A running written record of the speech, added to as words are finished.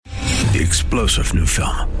The explosive new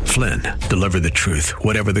film, Flynn, deliver the truth,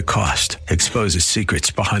 whatever the cost. Exposes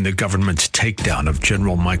secrets behind the government's takedown of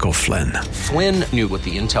General Michael Flynn. Flynn knew what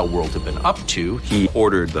the intel world had been up to. He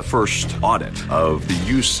ordered the first audit of the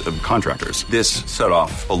use of contractors. This set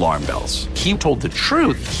off alarm bells. He told the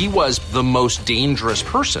truth. He was the most dangerous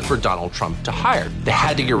person for Donald Trump to hire. They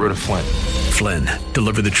had to get rid of Flynn. Flynn,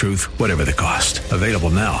 deliver the truth, whatever the cost. Available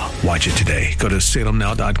now. Watch it today. Go to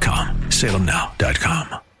salemnow.com.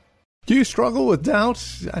 salemnow.com. Do you struggle with doubt?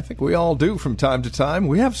 I think we all do from time to time.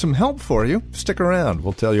 We have some help for you. Stick around.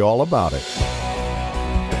 We'll tell you all about it.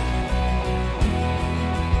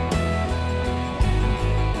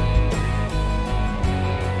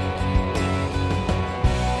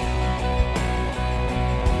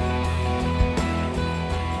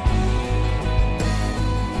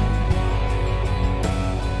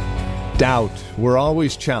 Doubt. We're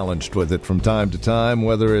always challenged with it from time to time,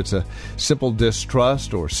 whether it's a simple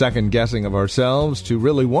distrust or second guessing of ourselves to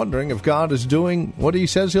really wondering if God is doing what he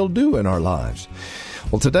says he'll do in our lives.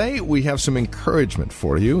 Well, today we have some encouragement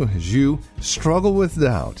for you as you struggle with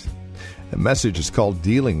doubt. The message is called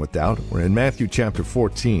Dealing with Doubt. We're in Matthew chapter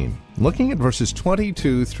 14, looking at verses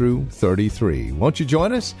 22 through 33. Won't you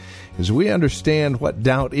join us as we understand what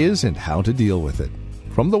doubt is and how to deal with it?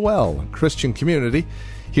 From the Well Christian Community,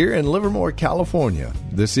 here in Livermore, California,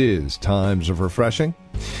 this is Times of Refreshing.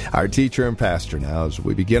 Our teacher and pastor now, as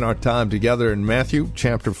we begin our time together in Matthew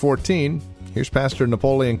chapter 14, here's Pastor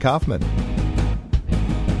Napoleon Kaufman.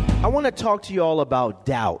 I want to talk to you all about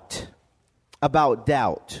doubt. About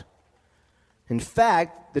doubt. In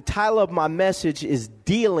fact, the title of my message is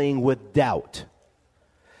Dealing with Doubt.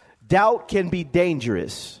 Doubt can be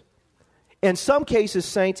dangerous. In some cases,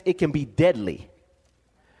 saints, it can be deadly.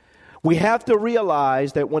 We have to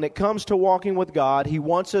realize that when it comes to walking with God, he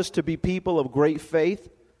wants us to be people of great faith.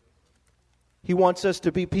 He wants us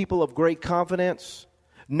to be people of great confidence,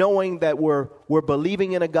 knowing that we're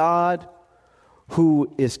believing in a God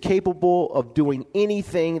who is capable of doing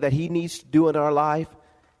anything that he needs to do in our life.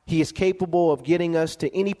 He is capable of getting us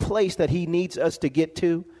to any place that he needs us to get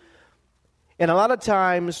to. And a lot of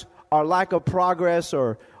times, our lack of progress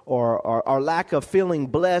or our lack of feeling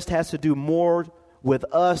blessed has to do more with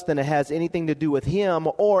us than it has anything to do with him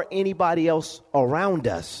or anybody else around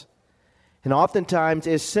us. And oftentimes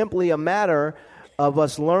it's simply a matter of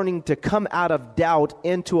us learning to come out of doubt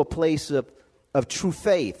into a place of true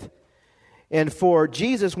faith. And for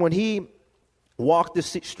Jesus, when he walked the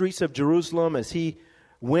streets of Jerusalem, as he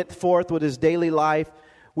went forth with his daily life,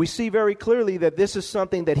 we see very clearly that this is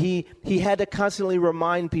something that he had to constantly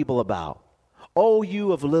remind people about. Oh,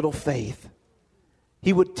 you of little faith.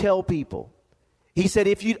 He would tell people. He said,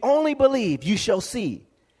 if you only believe, you shall see.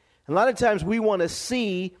 A lot of times we want to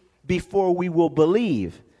see before we will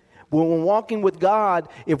believe. When we're walking with God,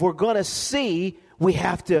 if we're going to see, we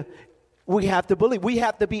have to believe. We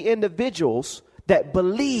have to be individuals that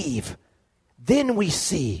believe. Then we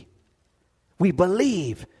see. We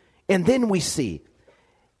believe, and then we see.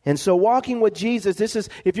 And so walking with Jesus, this is,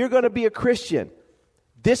 if you're going to be a Christian,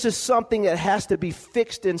 this is something that has to be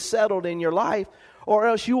fixed and settled in your life, or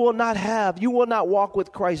else you will not walk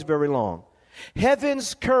with Christ very long.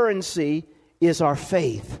 Heaven's currency is our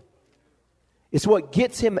faith. It's what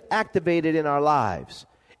gets him activated in our lives.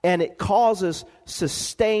 And it causes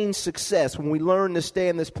sustained success when we learn to stay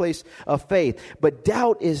in this place of faith. But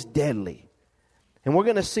doubt is deadly. And we're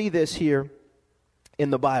going to see this here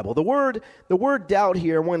in the Bible. The word doubt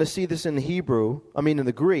here, we're going to see this in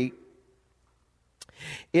the Greek.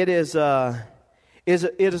 It is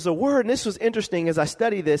a word, and this was interesting as I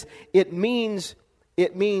studied this. It means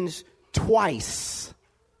twice.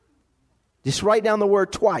 Just write down the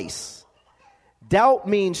word twice. Doubt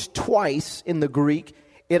means twice in the Greek.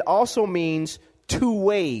 It also means two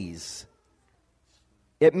ways.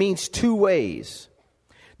 It means two ways.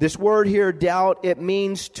 This word here, doubt, it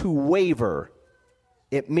means to waver.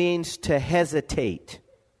 It means to hesitate.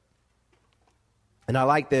 And I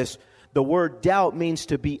like this. The word doubt means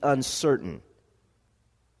to be uncertain.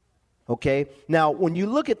 Okay? Now, when you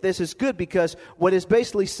look at this, it's good because what it's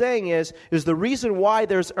basically saying is the reason why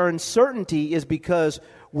there's uncertainty is because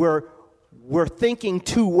we're thinking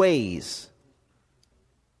two ways.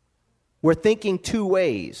 We're thinking two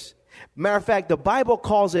ways. Matter of fact, the Bible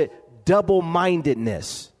calls it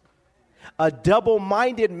double-mindedness. A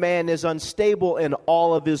double-minded man is unstable in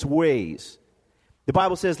all of his ways. The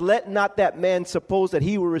Bible says, let not that man suppose that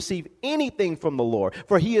he will receive anything from the Lord,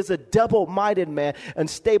 for he is a double-minded man,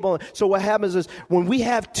 unstable. So what happens is when we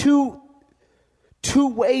have two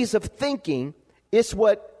ways of thinking, it's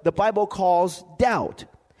what the Bible calls doubt.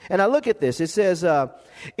 And I look at this. It says,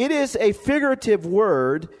 it is a figurative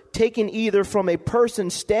word taken either from a person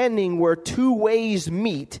standing where two ways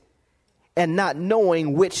meet and not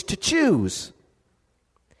knowing which to choose,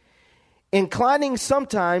 inclining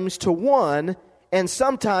sometimes to one and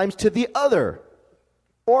sometimes to the other,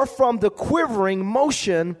 or from the quivering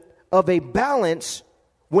motion of a balance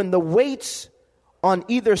when the weights on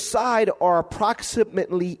either side are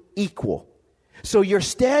approximately equal. So you're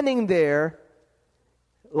standing there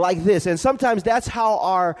like this. And sometimes that's how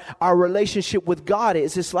our relationship with God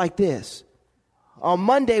is. It's like this. On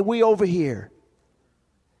Monday, we over here.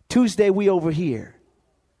 Tuesday, we over here.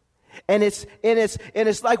 And it's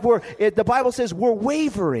like the Bible says we're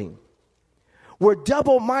wavering. We're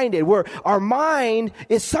double-minded. Our mind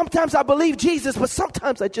is sometimes I believe Jesus, but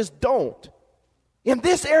sometimes I just don't. In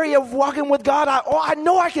this area of walking with God, I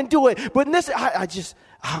know I can do it. But in this, I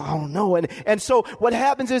don't know. And so what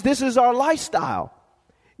happens is this is our lifestyle.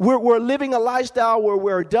 We're living a lifestyle where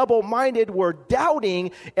we're double-minded, we're doubting,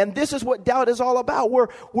 and this is what doubt is all about.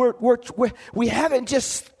 We haven't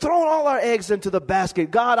just thrown all our eggs into the basket.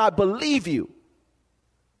 God, I believe you.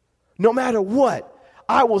 No matter what,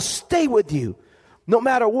 I will stay with you. No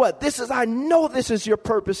matter what, I know this is your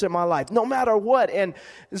purpose in my life, no matter what. And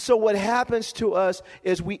so what happens to us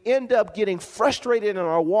is we end up getting frustrated in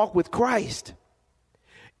our walk with Christ,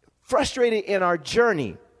 frustrated in our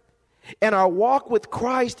journey. And our walk with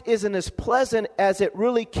Christ isn't as pleasant as it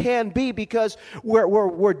really can be because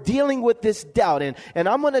we're dealing with this doubt. And we're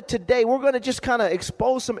going to just kind of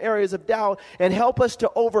expose some areas of doubt and help us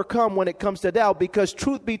to overcome when it comes to doubt, because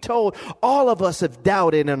truth be told, all of us have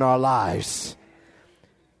doubted in our lives.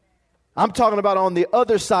 I'm talking about on the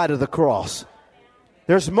other side of the cross.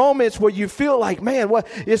 There's moments where you feel like, man,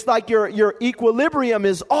 it's like your equilibrium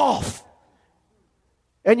is off.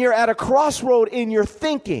 And you're at a crossroad in your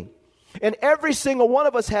thinking. And every single one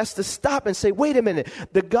of us has to stop and say, wait a minute,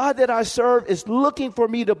 the God that I serve is looking for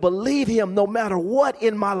me to believe him no matter what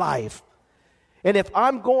in my life. And if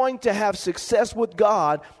I'm going to have success with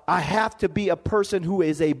God, I have to be a person who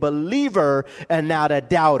is a believer and not a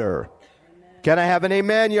doubter. Amen. Can I have an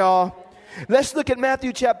amen, y'all? Let's look at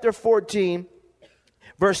Matthew chapter 14,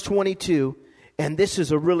 verse 22. And this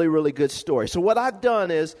is a really, really good story. So what I've done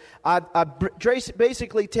is I've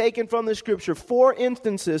basically taken from the scripture 4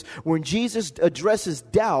 instances when Jesus addresses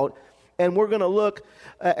doubt, and we're going to look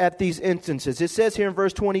at these instances. It says here in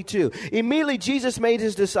verse 22, immediately Jesus made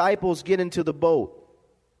his disciples get into the boat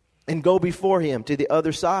and go before him to the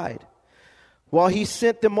other side, while he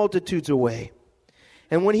sent the multitudes away.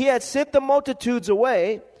 And when he had sent the multitudes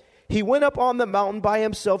away, he went up on the mountain by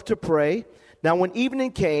himself to pray. Now, when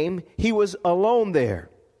evening came, he was alone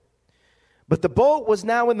there. But the boat was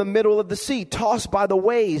now in the middle of the sea, tossed by the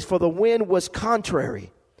waves, for the wind was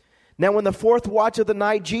contrary. Now, in the 4th watch of the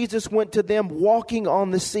night, Jesus went to them walking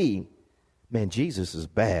on the sea. Man, Jesus is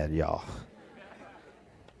bad, y'all.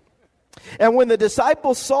 And when the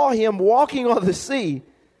disciples saw him walking on the sea,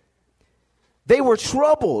 they were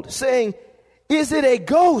troubled, saying, "Is it a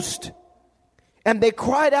ghost?" And they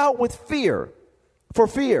cried out with fear.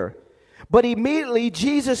 But immediately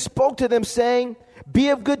Jesus spoke to them, saying, "Be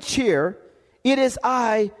of good cheer. It is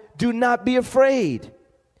I. Do not be afraid."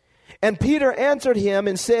 And Peter answered him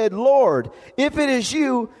and said, "Lord, if it is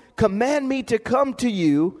you, command me to come to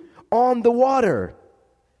you on the water."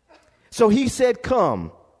 So he said,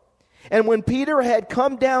 "Come." And when Peter had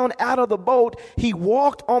come down out of the boat, he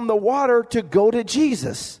walked on the water to go to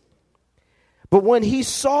Jesus. But when he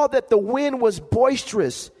saw that the wind was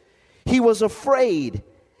boisterous, he was afraid.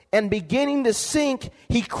 And beginning to sink,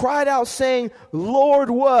 he cried out, saying, "Lord,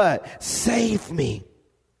 what? Save me."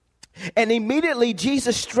 And immediately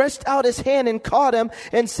Jesus stretched out his hand and caught him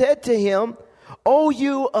and said to him, "O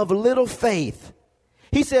you of little faith."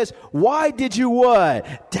 He says, why did you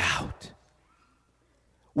what? Doubt.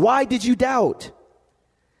 Why did you doubt?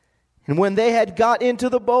 And when they had got into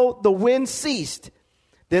the boat, the wind ceased.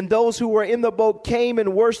 Then those who were in the boat came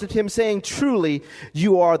and worshipped him, saying, "Truly,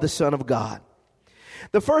 you are the Son of God."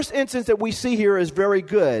 The first instance that we see here is very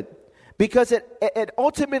good because it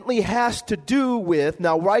ultimately has to do with,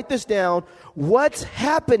 now write this down, what's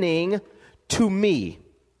happening to me?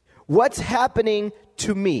 What's happening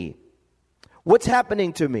to me? What's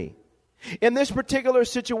happening to me? In this particular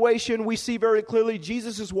situation, we see very clearly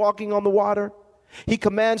Jesus is walking on the water. He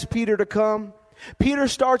commands Peter to come. Peter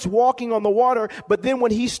starts walking on the water, but then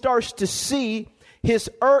when he starts to see his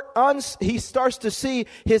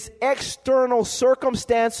external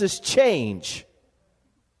circumstances change.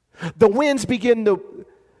 The winds begin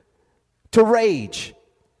to rage,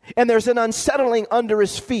 and there's an unsettling under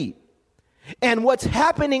his feet. And what's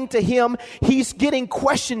happening to him, he's getting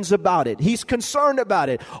questions about it. He's concerned about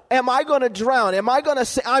it. Am I going to drown?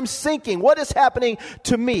 I'm sinking. What is happening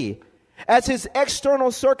to me? As his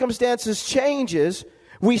external circumstances changes,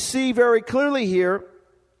 we see very clearly here,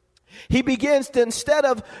 he begins to, instead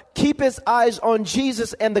of keep his eyes on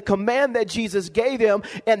Jesus and the command that Jesus gave him,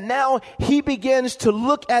 and now he begins to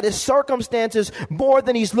look at his circumstances more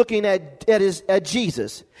than he's looking at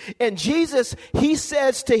Jesus. And Jesus, he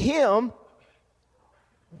says to him,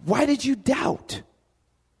 why did you doubt?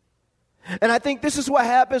 And I think this is what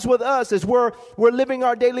happens with us as we're living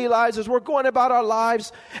our daily lives, as we're going about our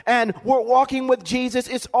lives and we're walking with Jesus.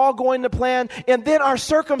 It's all going to plan. And then our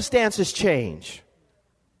circumstances change.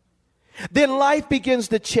 Then life begins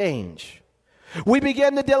to change. We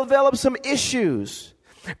begin to develop some issues.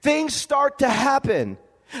 Things start to happen.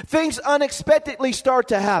 Things unexpectedly start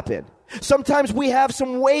to happen. Sometimes we have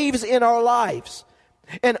some waves in our lives.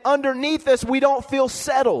 And underneath us, we don't feel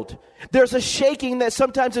settled. There's a shaking that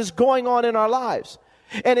sometimes is going on in our lives.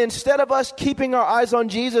 And instead of us keeping our eyes on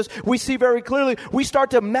Jesus, we see very clearly, we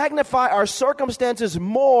start to magnify our circumstances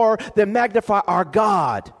more than magnify our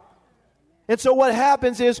God. And so what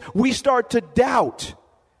happens is we start to doubt.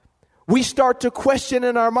 We start to question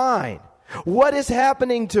in our mind. What is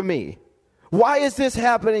happening to me? Why is this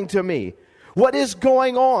happening to me? What is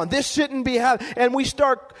going on? This shouldn't be happening. And we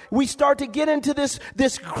start to get into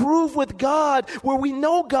this groove with God where we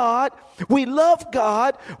know God, we love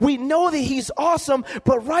God, we know that He's awesome,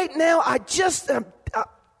 but right now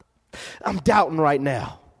I'm doubting right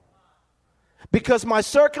now. Because my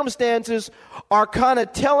circumstances are kind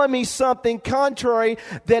of telling me something contrary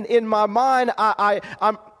than in my mind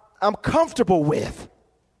I'm comfortable with.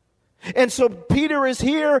 And so Peter is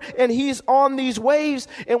here and he's on these waves.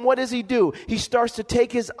 And what does he do? He starts to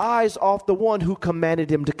take his eyes off the one who commanded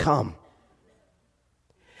him to come.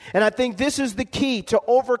 And I think this is the key to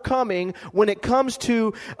overcoming when it comes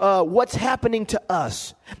to what's happening to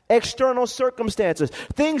us. External circumstances.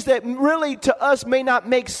 Things that really to us may not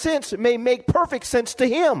make sense, may make perfect sense to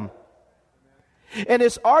him. And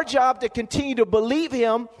it's our job to continue to believe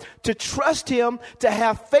him, to trust him, to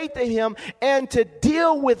have faith in him, and to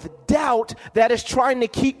deal with doubt that is trying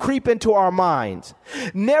to creep into our minds.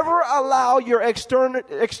 Never allow your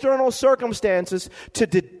external circumstances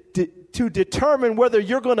to determine whether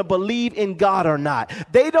you're going to believe in God or not.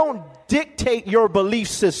 They don't dictate your belief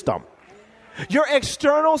system. Your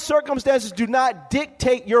external circumstances do not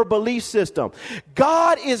dictate your belief system.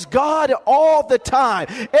 God is God all the time,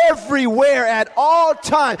 everywhere, at all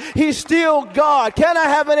time. He's still God. Can I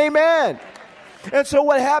have an amen? And so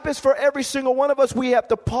what happens for every single one of us, we have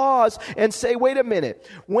to pause and say, wait a minute.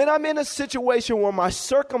 When I'm in a situation where my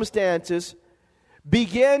circumstances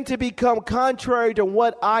begin to become contrary to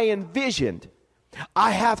what I envisioned,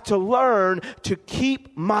 I have to learn to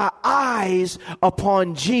keep my eyes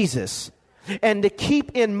upon Jesus and to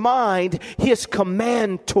keep in mind his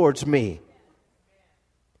command towards me.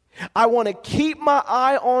 I want to keep my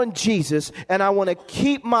eye on Jesus, and I want to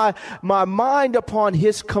keep my mind upon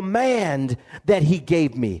his command that he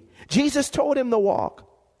gave me. Jesus told him to walk.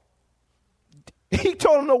 He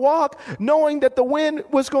told him to walk knowing that the wind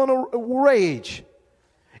was going to rage.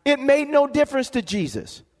 It made no difference to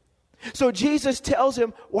Jesus. So Jesus tells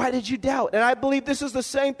him, why did you doubt? And I believe this is the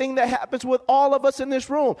same thing that happens with all of us in this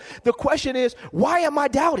room. The question is, why am I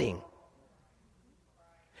doubting?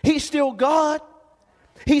 He's still God.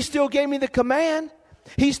 He still gave me the command.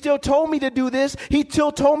 He still told me to do this. He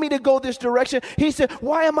still told me to go this direction. He said,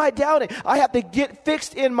 why am I doubting? I have to get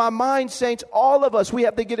fixed in my mind, saints. All of us, we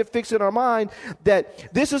have to get it fixed in our mind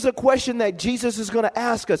that this is a question that Jesus is going to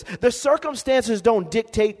ask us. The circumstances don't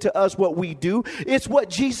dictate to us what we do. It's what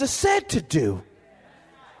Jesus said to do.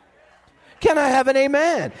 Can I have an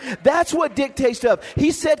amen? That's what dictates to us. He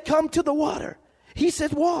said, come to the water. He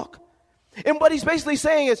said, walk. And what he's basically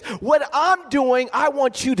saying is, what I'm doing, I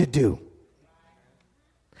want you to do.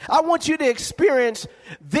 I want you to experience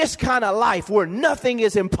this kind of life where nothing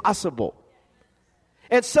is impossible.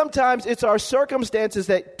 And sometimes it's our circumstances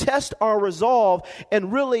that test our resolve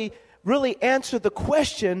and really answer the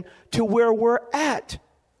question to where we're at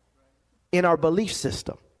in our belief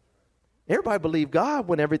system. Everybody believe God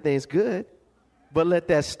when everything's good, but let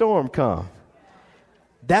that storm come.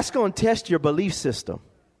 That's going to test your belief system.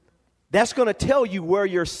 That's going to tell you where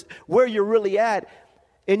you're really at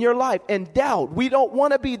in your life. And doubt, we don't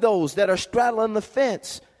want to be those that are straddling the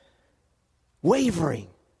fence, wavering,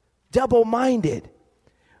 double-minded.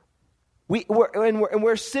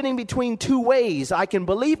 We're sitting between two ways. I can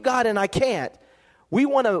believe God and I can't. We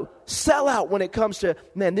want to sell out when it comes to,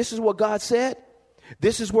 man, this is what God said.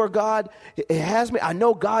 This is where God has me. I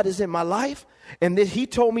know God is in my life. And he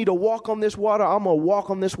told me to walk on this water. I'm going to walk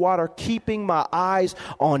on this water, keeping my eyes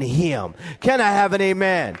on him. Can I have an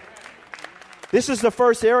amen? This is the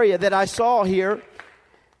first area that I saw here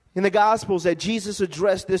in the Gospels that Jesus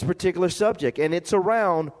addressed this particular subject. And it's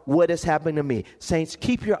around what is happening to me. Saints,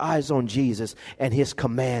 keep your eyes on Jesus and his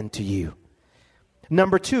command to you.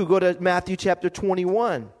 Number 2, go to Matthew chapter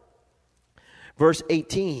 21, verse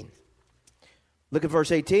 18. Look at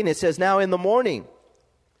verse 18. It says, now in the morning,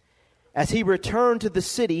 as he returned to the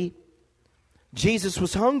city, Jesus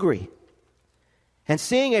was hungry. And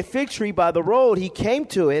seeing a fig tree by the road, he came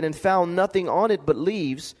to it and found nothing on it but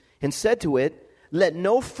leaves, and said to it, let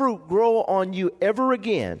no fruit grow on you ever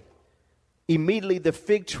again. Immediately the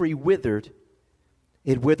fig tree withered.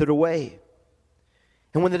 It withered away.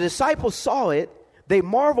 And when the disciples saw it, they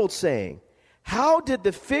marveled, saying, how did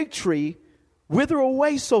the fig tree wither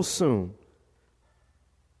away so soon?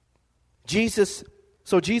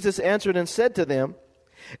 So Jesus answered and said to them,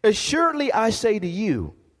 assuredly I say to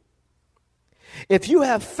you, if you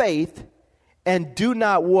have faith and do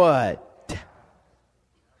not what?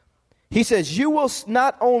 He says, you will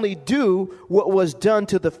not only do what was done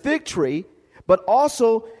to the fig tree, but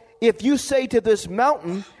also if you say to this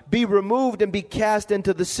mountain, be removed and be cast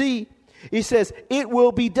into the sea, he says, it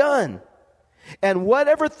will be done. And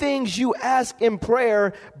whatever things you ask in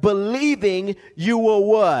prayer, believing you will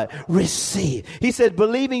what? Receive. He said,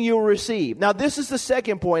 believing you will receive. Now, this is the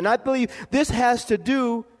second point. I believe this has to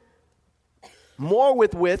do more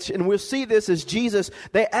with which, and we'll see this as Jesus,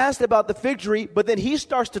 they asked about the fig tree, but then he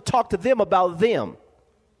starts to talk to them about them.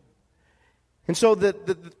 And so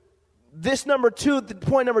this number 2, the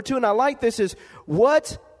point number 2, and I like this, is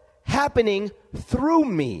what's happening through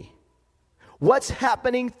me? What's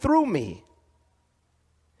happening through me?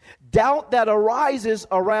 Doubt that arises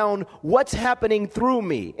around what's happening through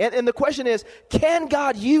me. And the question is, can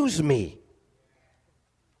God use me?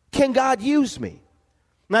 Can God use me?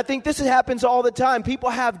 And I think this happens all the time. People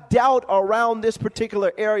have doubt around this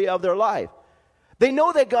particular area of their life. They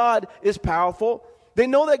know that God is powerful. They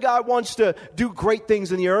know that God wants to do great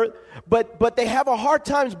things in the earth. But they have a hard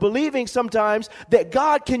time believing sometimes that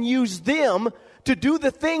God can use them to do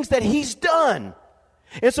the things that he's done.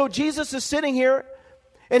 And so Jesus is sitting here,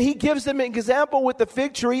 and he gives them an example with the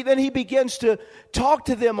fig tree. Then he begins to talk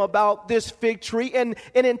to them about this fig tree. And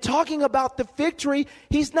in talking about the fig tree,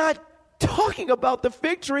 he's not talking about the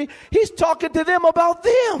fig tree. He's talking to them about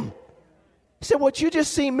them. He said, what you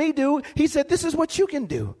just seen me do, he said, this is what you can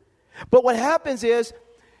do. But what happens is,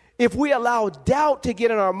 if we allow doubt to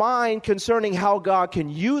get in our mind concerning how God can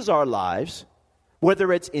use our lives,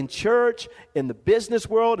 whether it's in church, in the business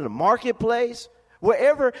world, in the marketplace,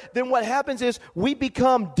 wherever, then what happens is we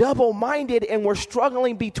become double-minded and we're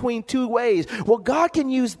struggling between two ways. Well, God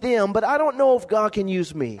can use them, but I don't know if God can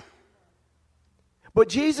use me. But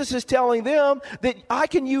Jesus is telling them that I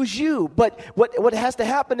can use you, but what has to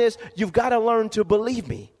happen is you've got to learn to believe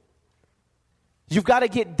me. You've got to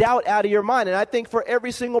get doubt out of your mind. And I think for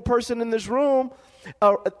every single person in this room,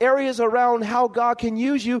 areas around how God can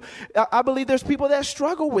use you, I believe there's people that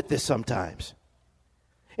struggle with this sometimes.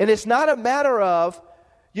 And it's not a matter of,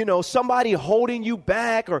 somebody holding you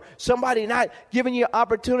back or somebody not giving you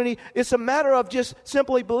opportunity. It's a matter of just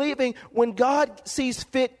simply believing when God sees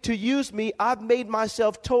fit to use me, I've made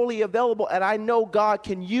myself totally available and I know God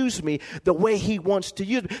can use me the way he wants to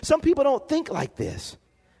use me. Some people don't think like this.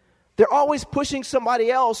 They're always pushing somebody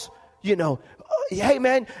else, hey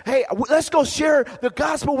man, let's go share the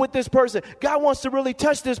gospel with this person. God wants to really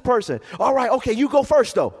touch this person. All right, okay, you go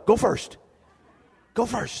first though. Go first. Go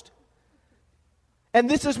first. And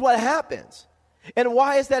this is what happens. And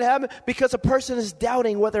why is that happening? Because a person is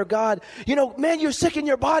doubting whether God, man, you're sick in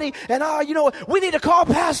your body and we need to call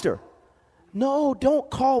pastor. No, don't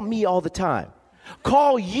call me all the time.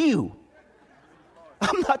 Call you.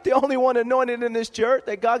 I'm not the only one anointed in this church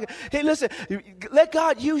that God, hey, listen, let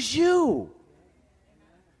God use you.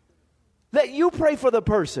 Let you pray for the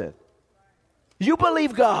person. You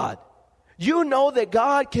believe God. You know that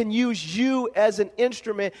God can use you as an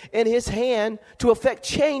instrument in his hand to affect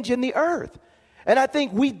change in the earth. And I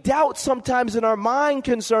think we doubt sometimes in our mind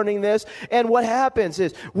concerning this. And what happens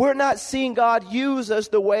is we're not seeing God use us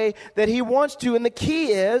the way that he wants to. And the key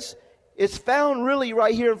is, it's found really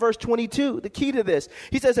right here in verse 22, the key to this.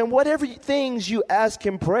 He says, and whatever things you ask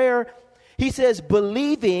in prayer, he says,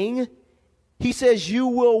 believing, he says, you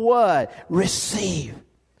will what? Receive.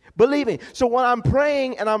 Believing. So when I'm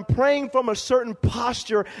praying, and I'm praying from a certain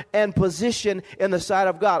posture and position in the sight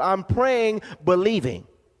of God, I'm praying believing.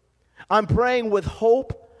 I'm praying with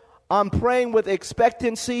hope. I'm praying with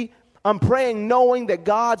expectancy. I'm praying knowing that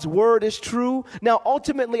God's word is true. Now,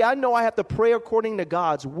 ultimately, I know I have to pray according to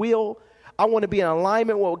God's will. I want to be in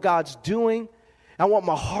alignment with what God's doing. I want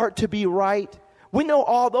my heart to be right. We know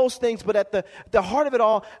all those things, but at the heart of it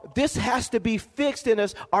all, this has to be fixed in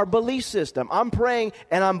us, our belief system. I'm praying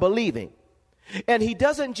and I'm believing. And he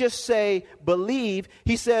doesn't just say believe.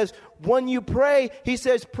 He says when you pray, he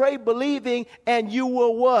says pray believing and you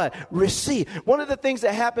will what? Receive. One of the things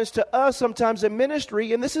that happens to us sometimes in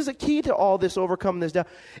ministry, and this is a key to all this, overcoming this doubt,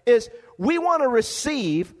 is we want to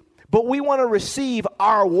receive, but we want to receive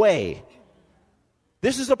our way.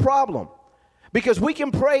 This is a problem. Because we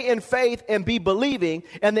can pray in faith and be believing,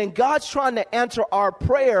 and then God's trying to answer our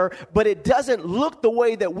prayer, but it doesn't look the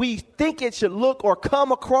way that we think it should look or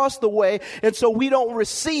come across the way, and so we don't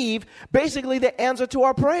receive basically the answer to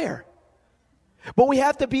our prayer. But we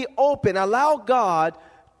have to be open, allow God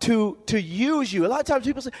to use you. A lot of times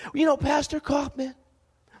people say, Pastor Kaufman,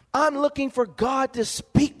 I'm looking for God to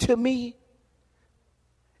speak to me,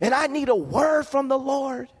 and I need a word from the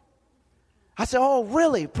Lord. I say, oh,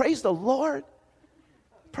 really? Praise the Lord.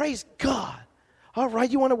 Praise God. All right,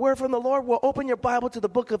 you want a word from the Lord? Well, open your Bible to the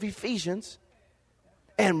book of Ephesians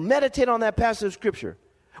and meditate on that passage of Scripture.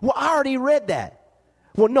 Well, I already read that.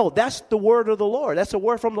 Well, no, that's the word of the Lord. That's a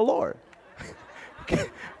word from the Lord.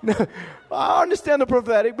 No, I understand the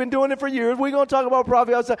prophetic. Been doing it for years. We're going to talk about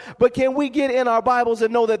prophecy outside. But can we get in our Bibles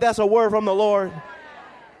and know that that's a word from the Lord?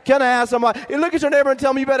 Can I ask somebody? Look at your neighbor and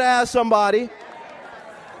tell me you better ask somebody.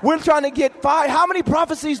 We're trying to get 5. How many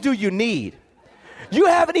prophecies do you need? You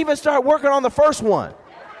haven't even started working on the first one.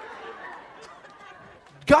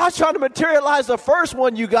 God's trying to materialize the first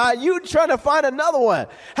one you got. You trying to find another one.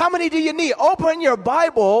 How many do you need? Open your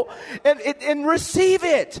Bible and receive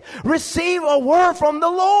it. Receive a word from the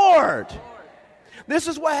Lord. This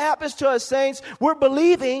is what happens to us, saints. We're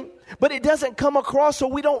believing, but it doesn't come across, so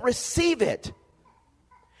we don't receive it.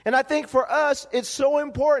 And I think for us, it's so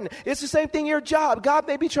important. It's the same thing in your job. God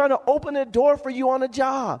may be trying to open a door for you on a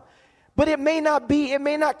job. But it may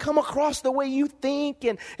not come across the way you think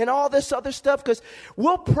and all this other stuff, because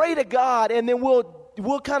we'll pray to God and then we'll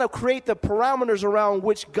kind of create the parameters around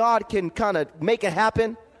which God can kind of make it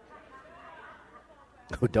happen.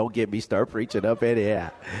 Oh, don't get me start preaching up in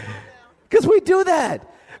here. Because we do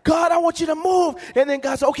that. God, I want you to move. And then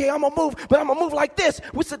God says, okay, I'm going to move, but I'm going to move like this.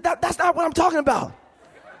 We said, that's not what I'm talking about.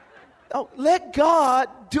 Oh, let God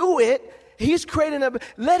do it. He's creating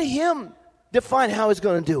let him define how he's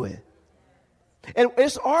going to do it. And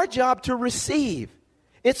it's our job to receive.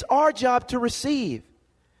 It's our job to receive.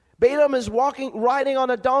 Balaam is riding on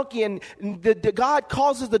a donkey, and God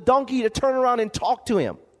causes the donkey to turn around and talk to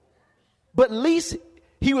him. But at least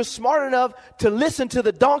he was smart enough to listen to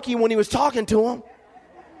the donkey when he was talking to him.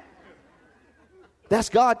 That's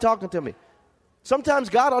God talking to me. Sometimes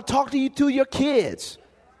God will talk to you through your kids.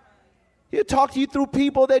 He'll talk to you through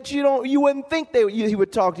people that you wouldn't think he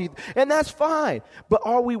would talk to you. And that's fine. But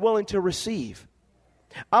are we willing to receive?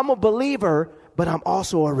 I'm a believer, but I'm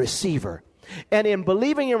also a receiver. And in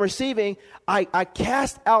believing and receiving, I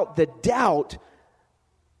cast out the doubt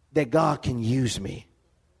that God can use me.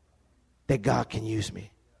 That God can use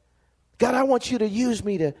me. God, I want you to use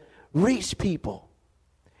me to reach people.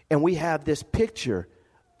 And we have this picture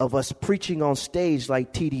of us preaching on stage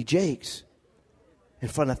like T.D. Jakes in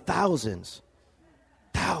front of thousands.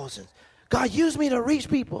 God, use me to reach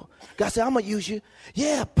people. God said, I'm going to use you.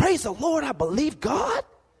 Yeah, praise the Lord, I believe God.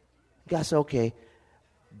 God said, okay,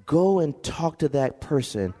 go and talk to that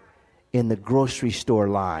person in the grocery store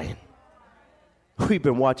line. We've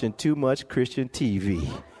been watching too much Christian TV.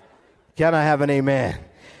 Can I have an amen?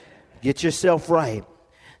 Get yourself right.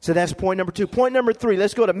 So that's point number 2. Point number 3,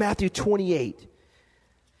 let's go to Matthew 28.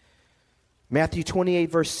 Matthew 28,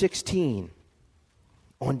 verse 16.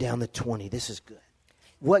 On down to 20. This is good.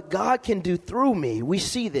 What God can do through me, we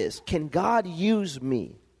see this. Can God use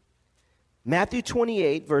me? Matthew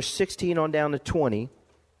 28, verse 16 on down to 20.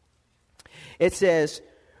 It says,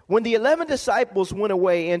 when the 11 disciples went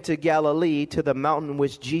away into Galilee to the mountain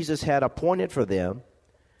which Jesus had appointed for them,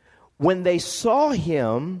 when they saw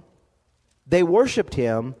him, they worshiped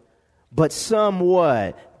him, but some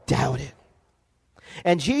what? Doubted.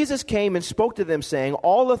 And Jesus came and spoke to them, saying,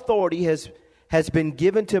 all authority has been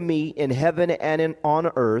given to me in heaven and on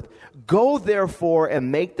earth. Go therefore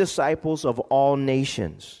and make disciples of all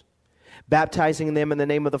nations, baptizing them in the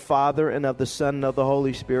name of the Father and of the Son and of the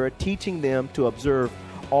Holy Spirit, teaching them to observe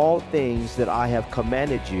all things that I have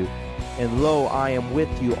commanded you. And lo, I am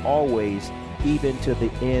with you always, even to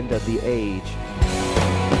the end of the age.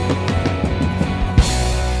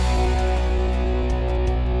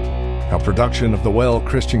 A production of the Well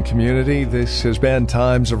Christian Community. This has been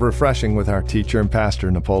Times of Refreshing with our teacher and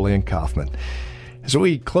pastor, Napoleon Kaufman. As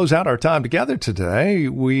we close out our time together today,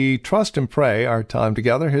 we trust and pray our time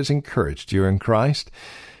together has encouraged you in Christ,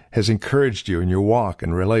 has encouraged you in your walk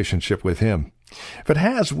and relationship with Him. If it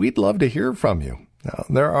has, we'd love to hear from you. Now,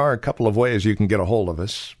 there are a couple of ways you can get a hold of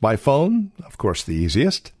us. By phone, of course, the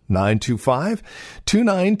easiest,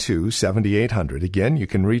 925-292-7800. Again, you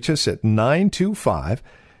can reach us at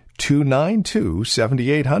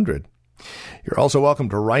 925-292-7800. You're also welcome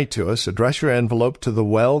to write to us. Address your envelope to the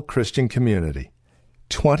Well Christian Community,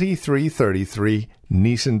 2333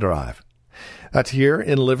 Neeson Drive. That's here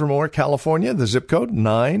in Livermore, California, the zip code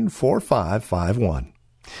 94551.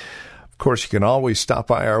 Of course, you can always stop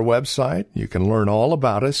by our website. You can learn all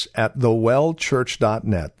about us at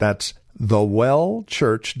thewellchurch.net. That's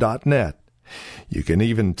thewellchurch.net. You can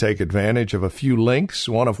even take advantage of a few links,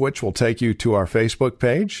 one of which will take you to our Facebook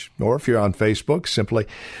page, or if you're on Facebook, simply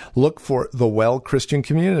look for The Well Christian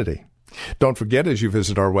Community. Don't forget, as you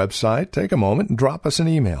visit our website, take a moment and drop us an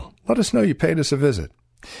email. Let us know you paid us a visit.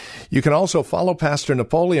 You can also follow Pastor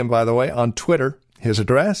Napoleon, by the way, on Twitter. His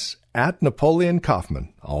address, @Napoleon Kaufman,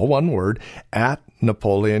 all one word,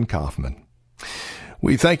 @Napoleon Kaufman.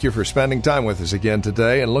 We thank you for spending time with us again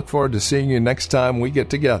today and look forward to seeing you next time we get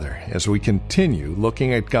together as we continue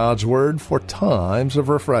looking at God's Word for times of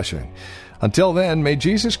refreshing. Until then, may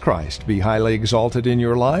Jesus Christ be highly exalted in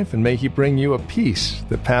your life, and may He bring you a peace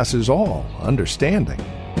that passes all understanding.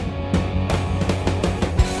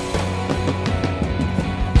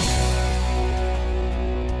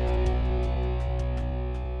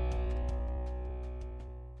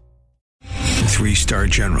 Three-star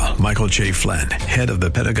General Michael J. Flynn, head of the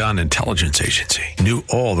Pentagon Intelligence Agency, knew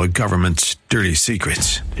all the government's dirty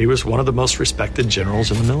secrets. He was one of the most respected generals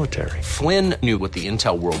in the military. Flynn knew what the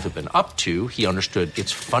intel world had been up to. He understood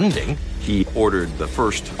its funding. He ordered the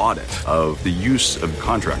first audit of the use of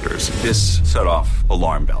contractors. This set off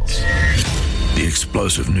alarm bells. The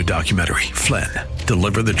explosive new documentary, Flynn,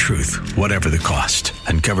 Deliver the Truth, Whatever the Cost,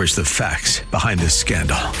 uncovers the facts behind this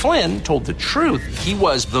scandal. Flynn told the truth. He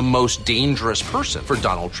was the most dangerous person for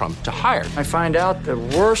Donald Trump to hire. I find out the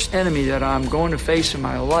worst enemy that I'm going to face in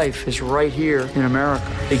my life is right here in America.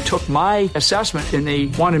 They took my assessment and they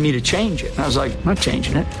wanted me to change it. And I was like, I'm not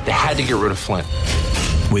changing it. They had to get rid of Flynn.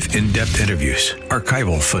 With in-depth interviews,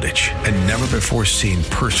 archival footage, and never-before-seen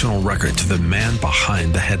personal records of the man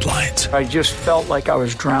behind the headlines. I just felt like I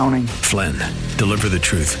was drowning. Flynn, Deliver the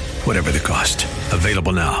Truth, Whatever the Cost.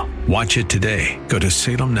 Available now. Watch it today. Go to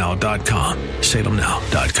salemnow.com.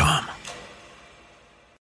 salemnow.com.